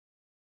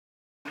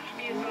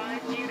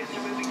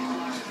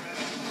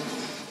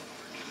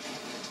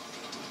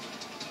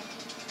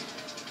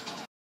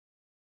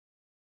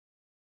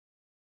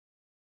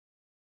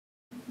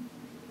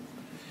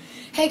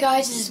Hey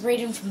guys, this is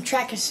Braden from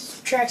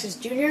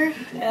Traxxas Jr.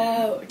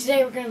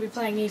 Today we're going to be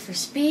playing Need for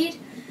Speed.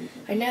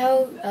 I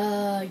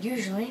know,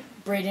 usually,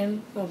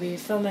 Braden will be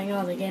filming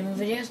all the gaming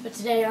videos, but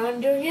today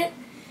I'm doing it.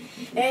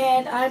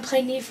 And I'm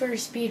playing Need for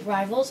Speed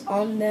Rivals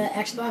on the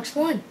Xbox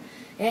One.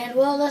 And,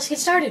 well, let's get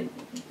started.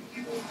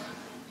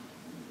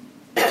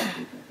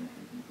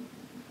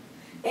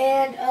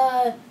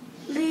 And,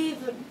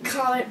 leave a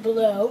comment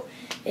below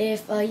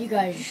if you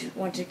guys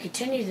want to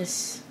continue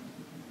this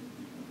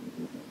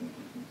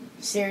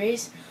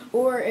series,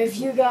 or if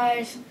you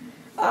guys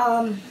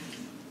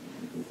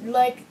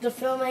like the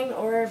filming,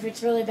 or if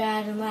it's really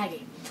bad and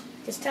laggy.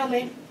 Just tell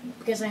me,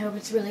 because I hope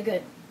it's really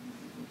good.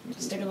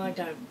 It'll take a long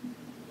time,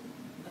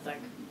 I think.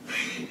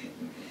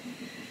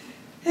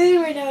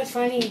 And right now it's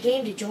finding a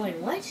game to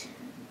join. What?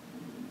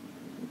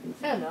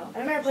 I don't know.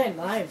 I've never played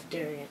live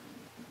during it.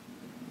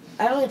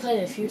 I only played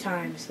it a few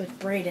times with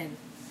Braden.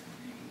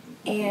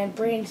 And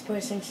Braden's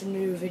posting some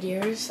new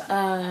videos.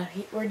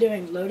 We're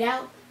doing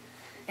Loadout.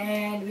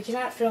 And we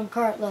cannot film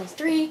car at level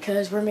 3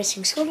 because we're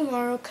missing school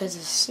tomorrow because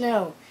of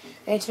snow.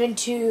 And it's been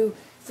too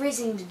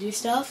freezing to do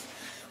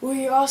stuff.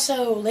 We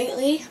also,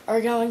 lately,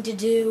 are going to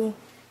do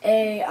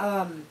a,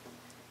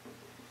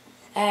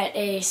 at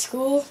a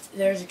school,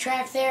 there's a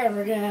track there, and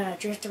we're going to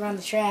drift around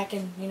the track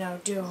and, you know,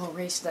 do a whole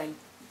race thing.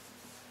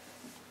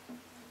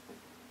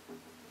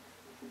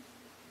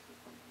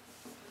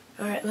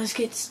 Alright, let's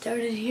get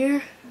started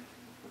here.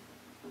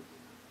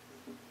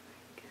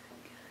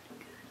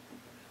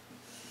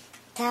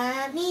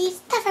 Tommy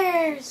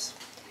Stuffers!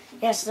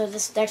 Yeah, so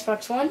this is the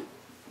Xbox One.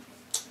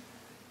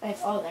 I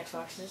have all the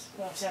Xboxes.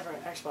 Well, except for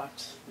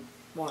Xbox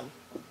One.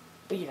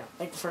 But you know,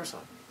 like the first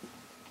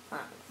one.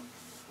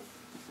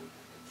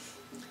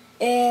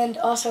 And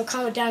also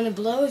comment down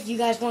below if you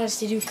guys want us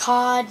to do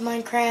COD,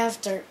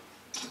 Minecraft, or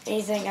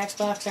anything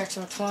Xbox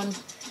One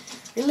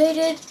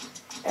related,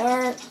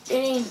 or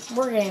any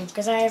war game,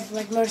 because I have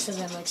like most of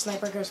them, like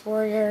Sniper Ghost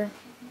Warrior.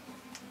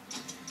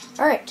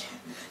 Alright,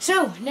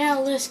 so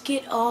now let's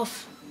get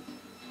off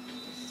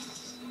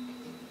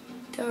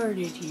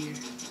started here.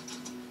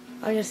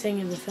 I'm just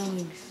thinking the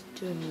filming's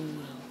doing really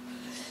well.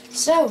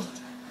 So,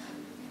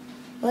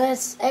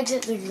 let's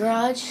exit the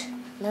garage.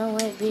 No,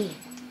 wait, B.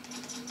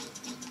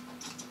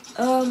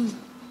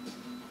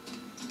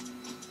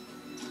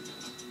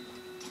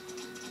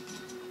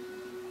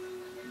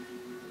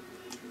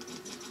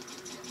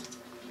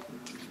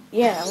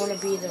 Yeah, I want to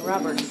be the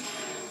robber.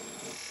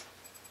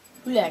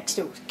 Who likes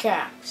those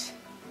cops?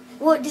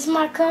 What, this is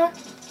my car?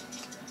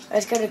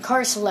 Let's go to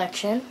car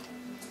selection.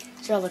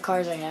 See all the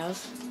cars I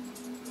have.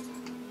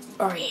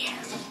 Oh yeah.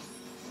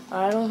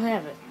 I don't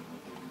have it.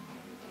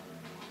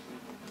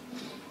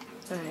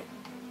 Alright.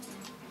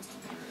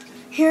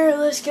 Here,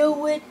 let's go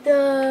with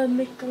the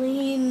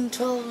McLean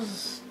 12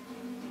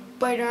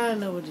 Spider. I don't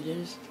know what it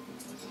is.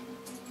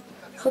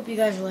 Hope you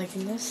guys are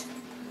liking this.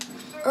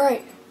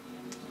 Alright.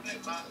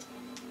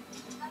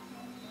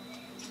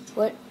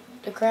 What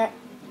the crap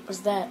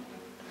was that?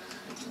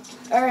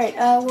 Alright,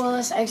 well,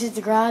 let's exit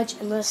the garage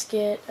and let's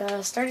get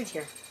started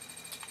here.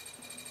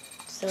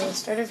 So let's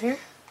start over here.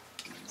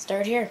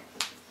 Start here.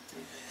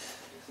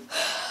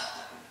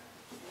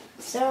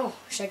 So,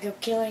 should I go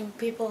killing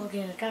people,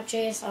 getting a cop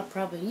chase? I'll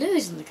probably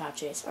lose in the cop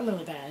chase. I'm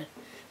really bad.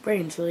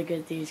 Braden's really good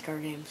at these car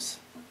games.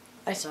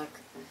 I suck.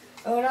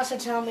 Oh, and also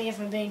tell me if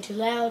I'm being too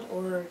loud,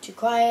 or too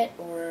quiet,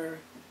 or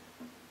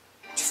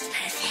just a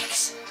bad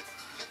fix.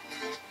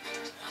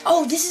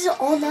 Oh, this is an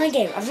online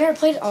game. I've never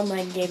played an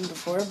online game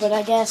before, but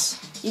I guess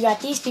you got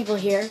these people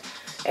here.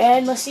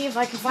 And let's see if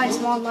I can find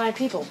some online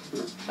people.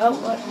 Oh,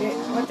 what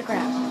the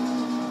crap?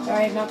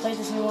 Sorry, I've not played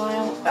this in a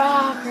while.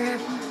 Ah,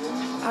 crap.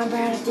 I'm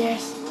bad at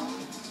this.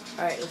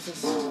 Alright, let's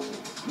just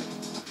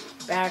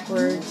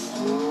backwards.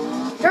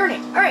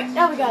 Turning! Alright,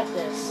 now we got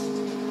this.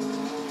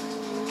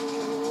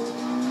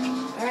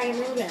 Alright, I'm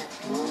really bad.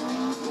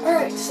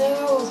 Alright,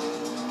 so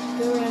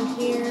go around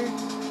here.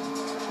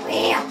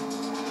 Bam!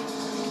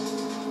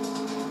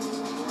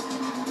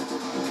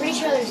 I'm pretty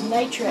sure there's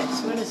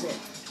nitrous. What is it?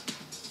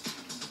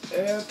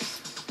 Oops.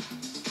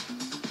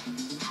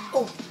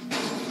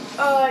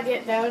 Oh,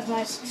 that was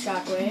my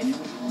shockwave.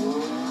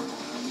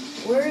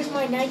 Where is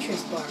my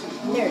nitrous bar?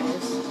 There it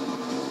is.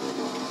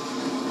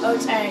 Oh,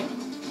 it's A.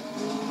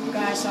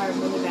 Guys, sorry,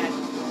 I'm really bad.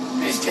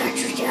 There's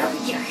nitrous down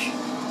here.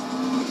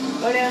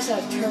 Oh, they also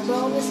have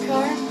turbo in this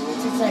car.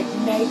 So it's like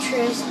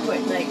nitrous, but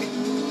like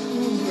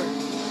uber.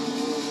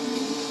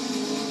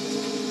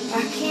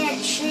 I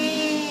can't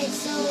cheat,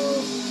 so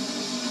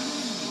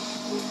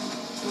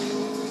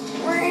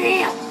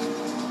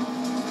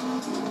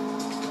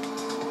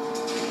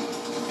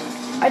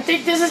I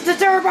think this is the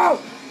turbo!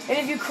 And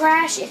if you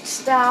crash, it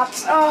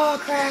stops. Oh,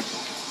 crap.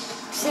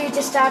 See, it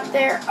just stopped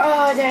there.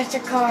 Oh, that's a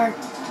car.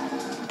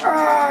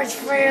 Oh, it's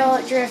frail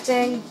at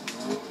drifting.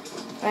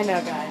 I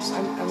know, guys.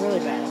 I'm really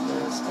bad at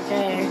this,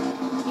 okay?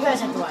 You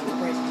guys have to watch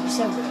Braden. He's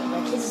so good.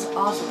 Like, he's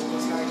awesome at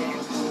these car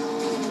games.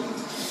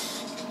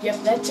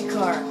 Yep, that's a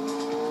car.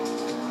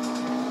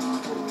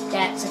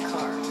 That's a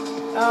car.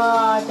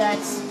 Oh,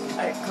 that's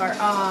a car.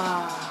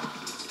 Ah.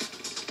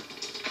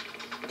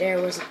 there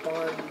was a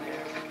barn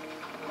there.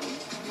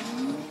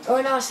 Oh,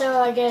 and also,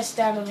 I guess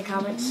down in the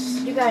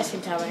comments, you guys can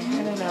tell me.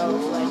 I don't know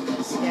if like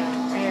this.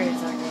 Yeah, I already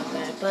talked about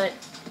that. But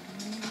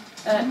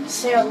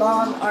say how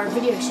long our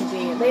videos should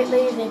be.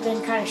 Lately, they've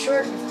been kind of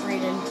short with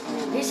Braden.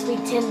 They used to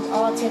be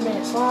all 10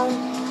 minutes long.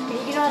 And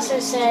you can also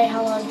say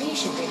how long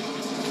these should be.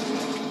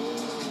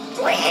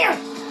 Where?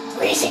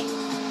 Where is it?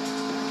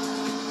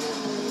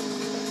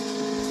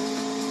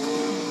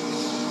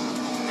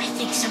 I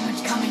think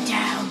someone's coming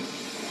down.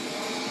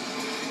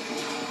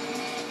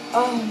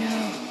 Oh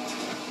no.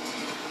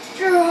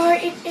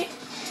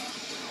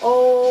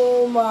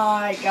 Oh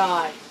my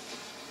god.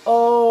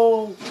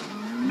 Oh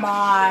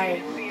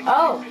my.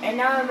 Oh, and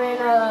now I'm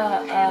in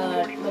a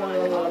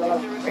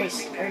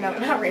race. Or no,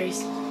 not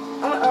race.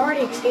 I'm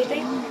already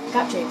escaping.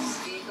 Cop chase.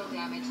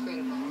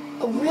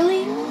 Oh,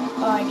 really?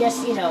 I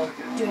guess, you know,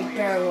 doing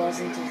barrel rolls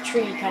into the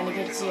tree kind of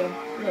gets you a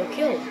little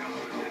killed.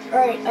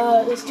 Alright,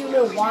 let's do a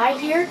little Y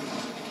here.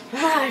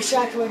 Ah,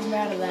 shockwave him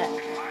out of that.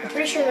 I'm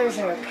pretty sure there's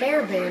a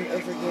repair bin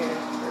over here.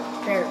 Or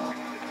repair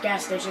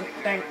gas station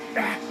thing.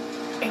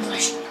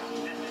 English.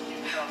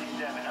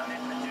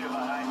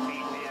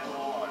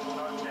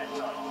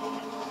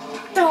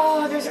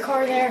 Oh, there's a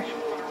car there.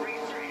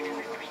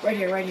 Right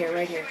here, right here,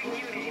 right here.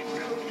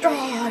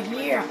 Oh,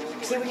 yeah.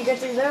 See, when you get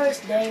through those,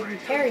 they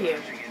repair you.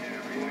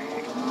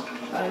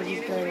 I'm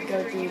just going to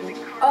go through the...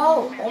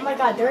 Oh my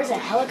god, there is a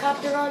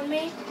helicopter on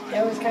me.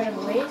 That was kind of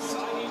a waste.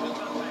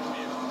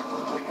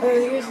 Oh,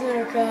 here's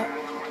another cop.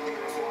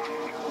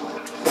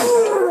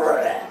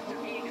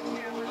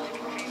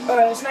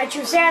 Alright, let's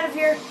nitrous out of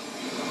here.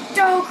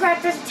 Oh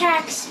crap, there's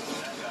tax.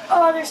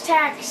 Oh, there's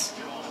tax.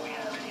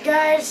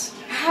 Guys,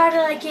 how did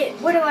I get...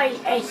 What am I?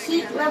 A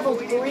heat level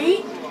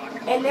 3?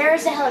 And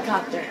there's a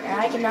helicopter. And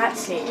I cannot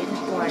see. It is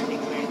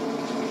blinding me.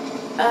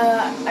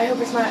 I hope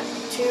it's not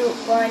too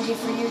blindy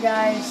for you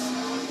guys.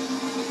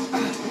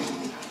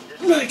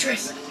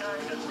 Nitrous!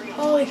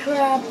 Holy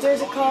crap,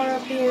 there's a car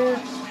up here.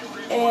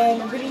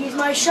 And I'm gonna use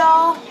my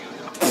shawl.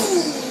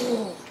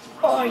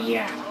 Oh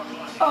yeah.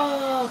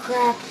 Oh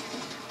crap.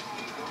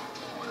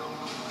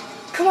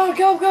 Come on,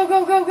 go, go,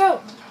 go, go,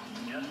 go!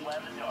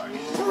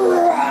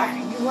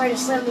 You might have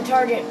slammed the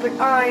target, but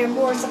I am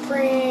more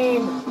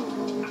supreme!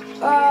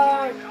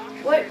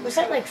 What? Was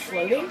that like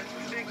floating?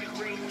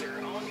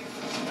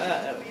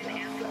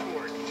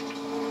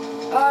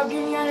 Oh, I'm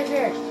getting out of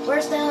here.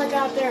 Where's the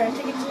helicopter? I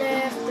think it's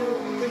left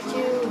or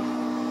two.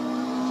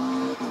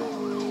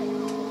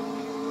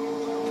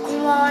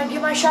 Come on,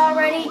 get my shot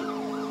ready.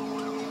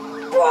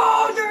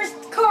 Whoa, there's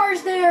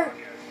cars there.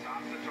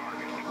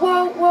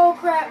 Whoa, whoa,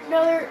 crap.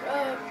 Another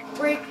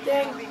brake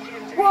thing.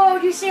 Whoa,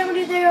 do you see how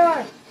many they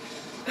are?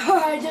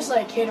 I just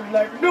like hit him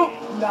like, nope,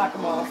 knock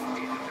him off.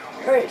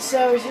 Alright,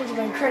 so since I've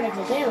been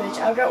critical damage,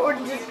 I've got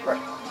orders to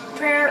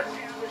repair.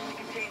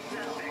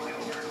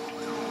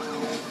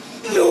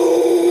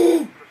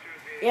 No!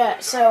 Yeah,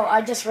 so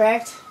I just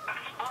wrecked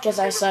because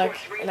I suck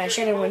and I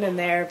should have went in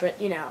there,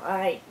 but you know,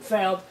 I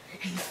failed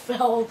and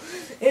fell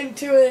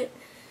into it.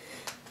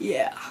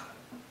 Yeah.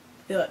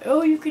 They're like,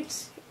 oh, you can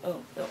see.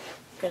 Oh, no.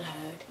 Gotta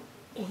hide.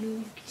 Oh, no,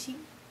 you can see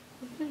me.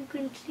 Oh, you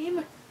couldn't see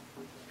me.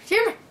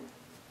 See me!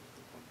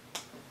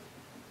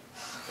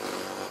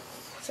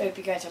 So I hope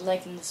you guys are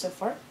liking this so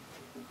far.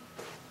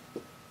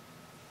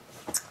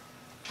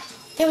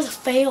 That was a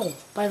fail,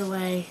 by the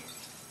way.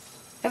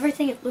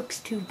 Everything, it looks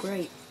too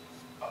bright.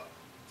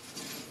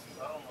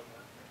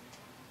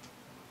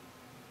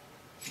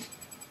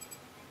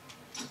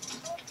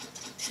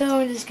 So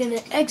I'm just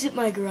gonna exit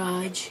my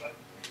garage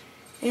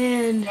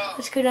and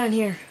let's go down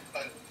here.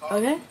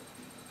 Okay?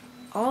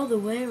 All the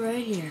way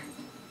right here.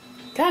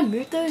 Can I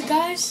mute those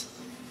guys?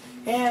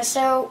 Yeah,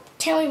 so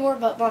tell me more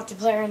about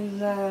multiplayer in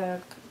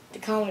the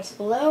comments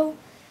below,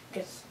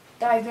 because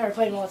I've never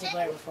played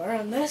multiplayer before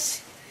on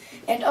this.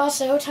 And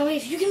also tell me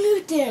if you can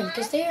mute them,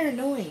 because they are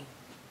annoying.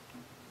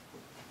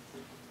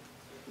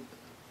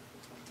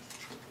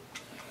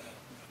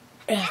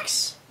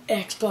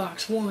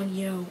 Xbox One,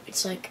 yo.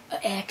 It's like a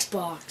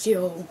Xbox,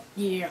 yo.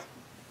 Yeah.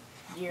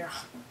 Yeah.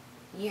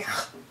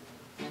 Yeah.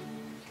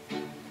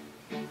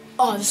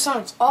 Oh, this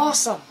song's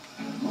awesome.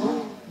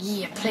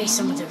 Yeah, play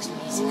some of those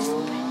music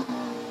for me.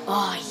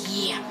 Oh,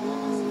 yeah.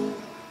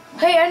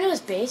 Hey, I know this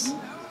bass.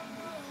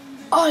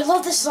 Oh, I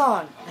love this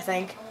song, I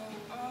think.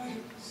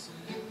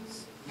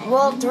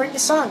 Well, during the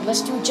song,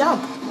 let's do a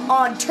jump.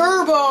 On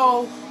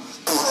turbo!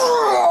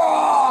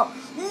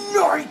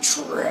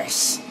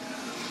 Nitrous!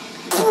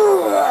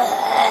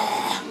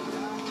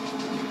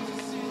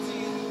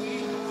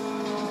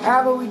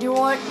 How about we do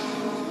one?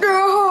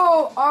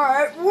 No!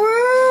 Alright,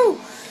 woo!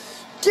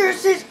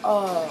 This is...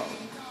 Oh,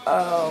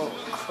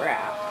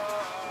 crap.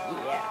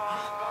 Yeah.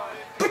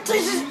 But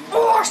this is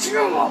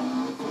awesome!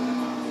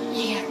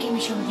 Yeah, give me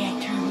some of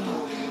that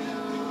turbo.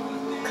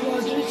 Come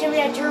on, give me some of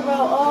that turbo.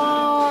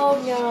 Oh,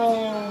 no.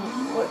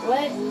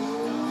 What?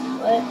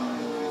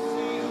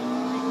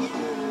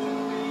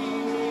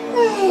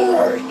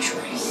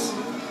 Nitrous.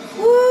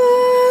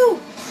 Woo!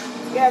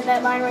 Yeah,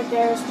 that line right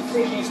there is the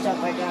previous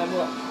stuff I got.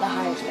 Well, the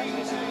highest stuff I got,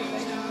 I think.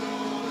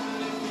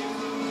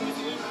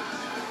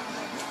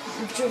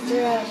 drift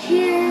around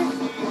here.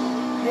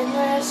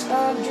 Unless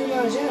Junior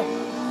knows out.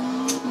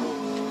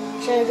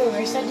 Should I go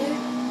race that dude?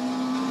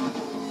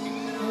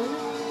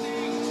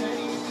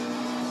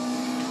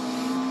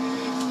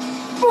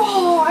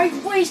 Oh, I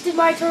wasted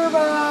my turbo!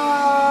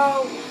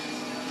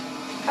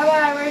 How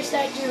about I race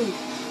that dude?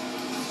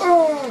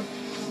 Oh!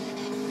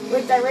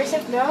 Wait, did I race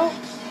him? No?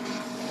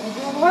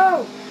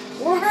 Whoa!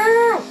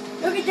 Whoa!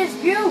 Look at this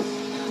view!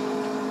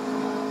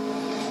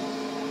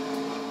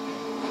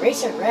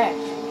 Racer wreck.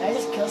 Did I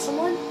just kill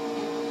someone?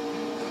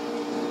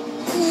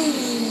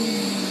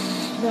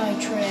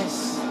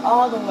 Nitrous.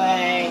 All the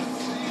way.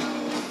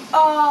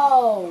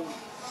 Oh!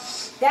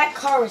 That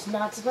car was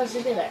not supposed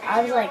to be there.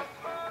 I was like,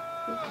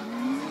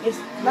 it's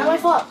not my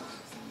fault.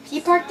 He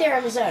parked there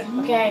on his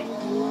own, okay?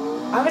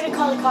 I'm gonna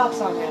call the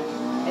cops on him.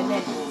 And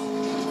then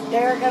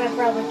they're gonna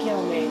probably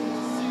kill me.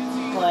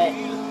 But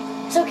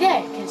it's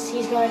okay, because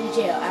he's going to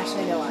jail.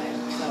 Actually, no, I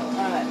am. So,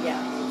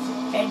 yeah.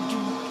 And do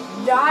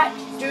not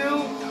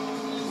do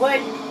what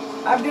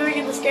I'm doing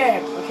in this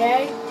game,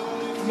 okay?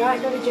 Do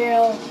not go to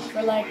jail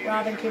for, like,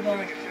 robbing people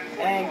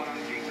and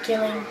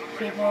killing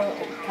people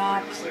and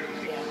cops and,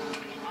 yeah.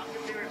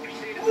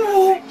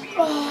 Oh,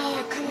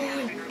 come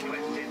on.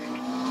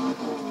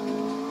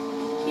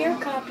 Here,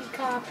 copy.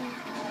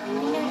 You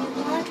know you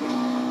want?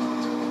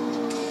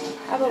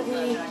 How about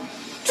we...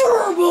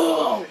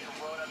 Turbo!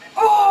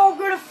 Oh, I'm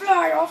gonna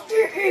fly off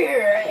the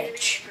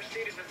edge!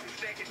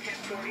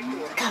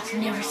 Cops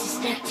never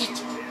suspected.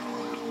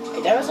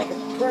 Hey, that was like a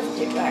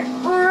birthday back.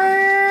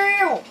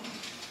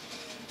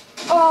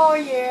 Oh,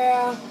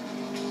 yeah.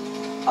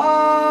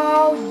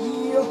 Oh,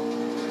 yeah.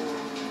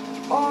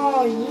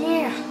 Oh,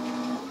 yeah.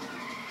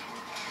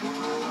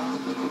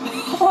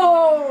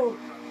 Oh,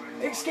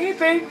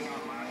 escaping.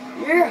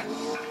 Yeah.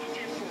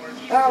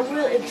 I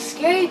will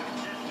escape.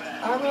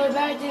 I'm really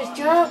bad at this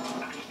jump.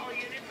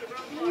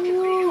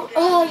 Ooh.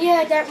 Oh,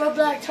 yeah, that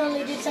roadblock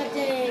totally did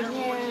something.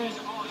 Yeah.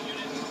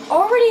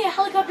 Already a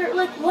helicopter.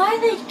 Like, why are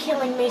they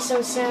killing me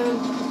so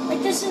soon?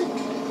 Like, this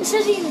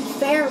isn't even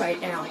fair right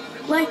now.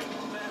 Like,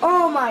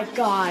 oh my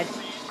god.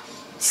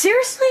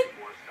 Seriously?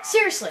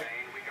 Seriously.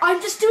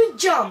 I'm just doing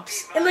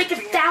jumps and like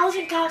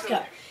 1,000 cops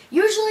come.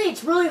 Usually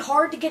it's really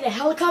hard to get a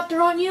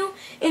helicopter on you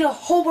and a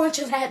whole bunch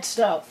of that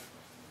stuff.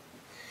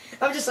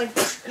 I'm just like,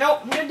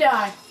 nope, I'm gonna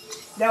die.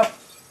 Nope.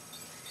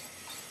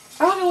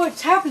 I don't know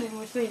what's happening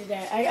with me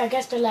today. I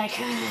guess they're like,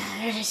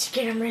 let's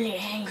get him really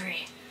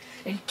angry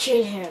and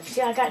kill him.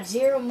 See, I got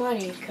 0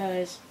 money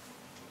because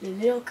the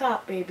little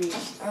cop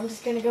babies. I'm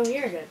just gonna go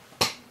here again.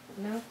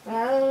 No,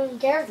 I don't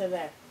care if they're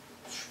there.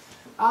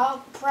 I'll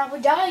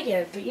probably die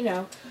again, but you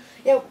know,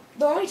 the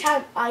only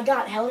time I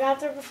got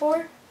helicopter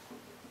before,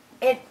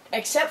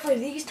 except for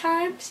these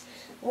times,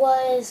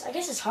 was, I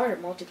guess it's harder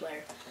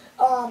multiplayer,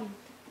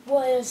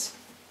 was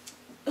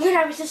when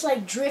I was just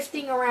like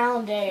drifting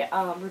around a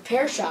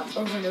repair shop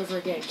over and over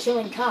again,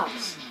 killing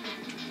cops.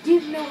 Do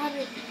you know how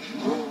to...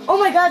 Oh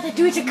my god, the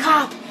dude's a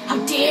cop! How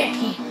dare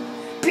he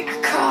be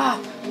a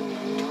cop!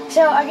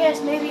 So I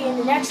guess maybe in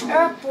the next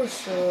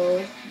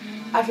episode,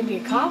 I can be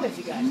a cop if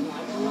you guys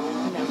want.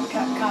 No,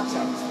 cops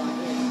are always fun,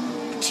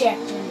 yeah.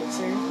 Protect and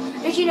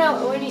serve. Did you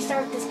know when you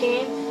start this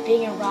game,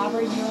 being a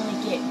robber, you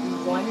only get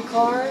 1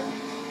 car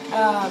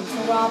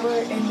for robber,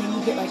 and then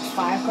you get like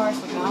 5 cars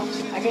for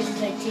cops? I guess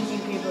it's like teaching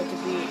people to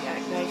be a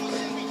nice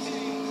person.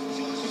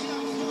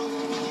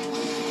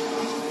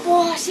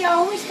 Well, see, I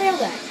always fail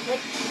that.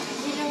 Like,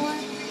 you know what?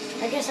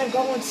 I guess I'm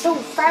going so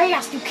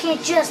fast, you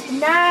can't just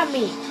deny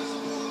me.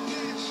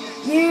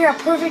 Yeah,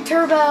 perfect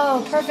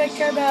turbo, perfect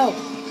turbo.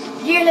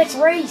 Yeah, let's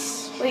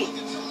race. Wait,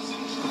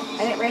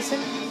 I didn't race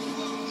him?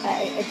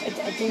 I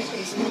didn't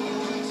race him.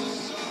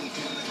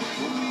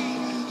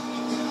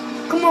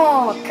 Come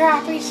on,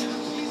 copies.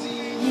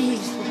 Yeah,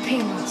 just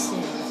repair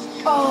myself.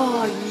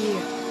 Oh,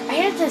 yeah. I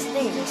hate this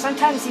thing. Like,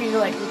 sometimes you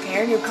like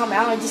repair and you'll come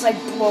out and just like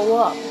blow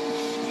up.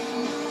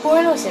 Oh,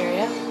 I know this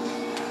area.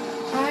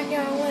 I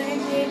know when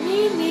they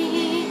need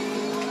me.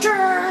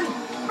 Turn!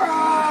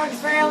 Oh, I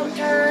failed the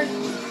turn.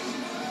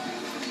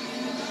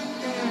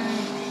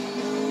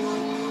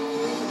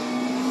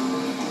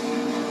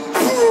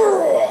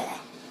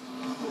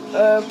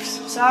 Oops,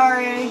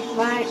 sorry,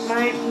 my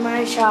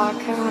shock,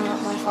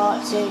 my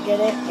fault. See, get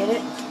it?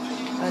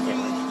 Oh,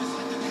 didn't we?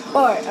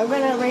 Alright, I'm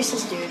gonna race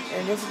this dude,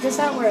 and if it does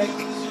not work,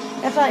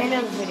 that's the end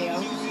of the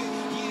video,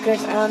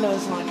 because I don't know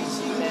as long as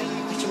it's been,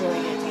 but you really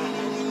need a timer.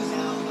 You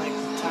know, like,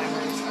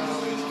 timers are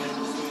always good.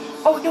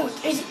 Oh, no,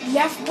 is it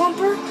left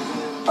bumper?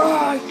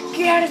 Oh,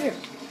 get out of here.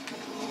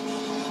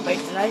 Wait,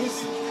 did I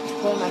just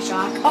pull my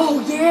shock? Oh,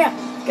 yeah!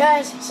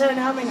 Guys, so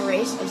now I'm in a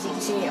race, as you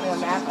can see on the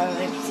map. I don't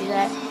know if you can see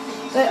that.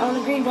 But on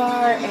the green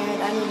bar,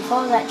 and I need to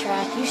follow that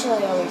track. Usually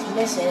I always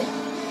miss it.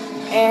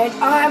 And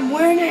I'm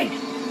winning!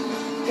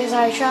 Because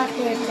I shocked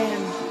with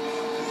him.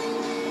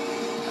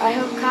 I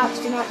hope cops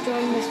do not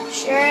join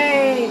this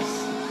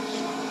chase.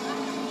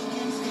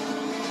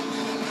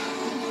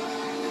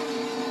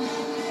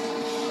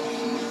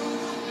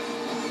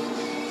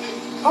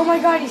 Oh my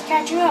god, he's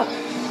catching up.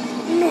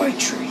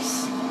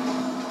 Nitrous.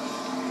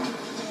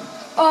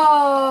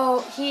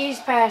 Oh, he's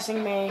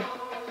passing me.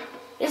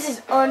 This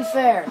is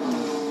unfair.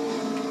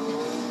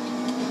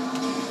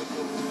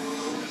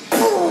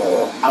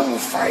 I will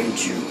find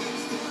you.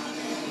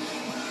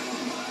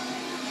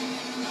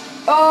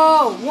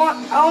 Oh,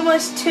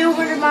 almost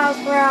 200 miles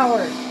per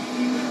hour.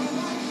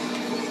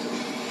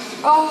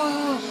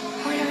 Oh,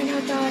 how did I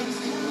not die?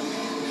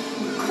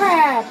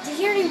 Crap, did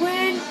he already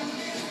win?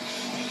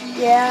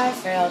 Yeah,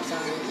 I failed,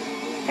 sorry.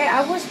 Hey,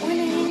 I was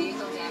winning.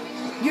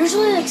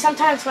 Usually, like,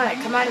 sometimes when I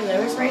come out of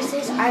those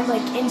races, I'm,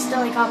 like,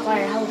 instantly caught by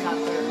a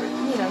helicopter.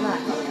 You know, not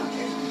a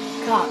helicopter.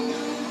 Cop.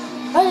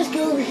 I'll just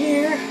go over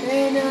here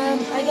and,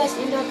 I guess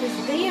end up this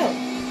video.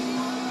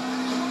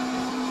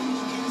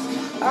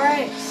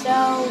 Alright,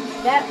 so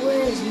that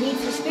was Need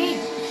for Speed.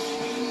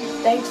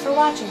 Thanks for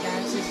watching,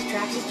 guys. This is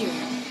Traxxas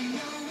Jr.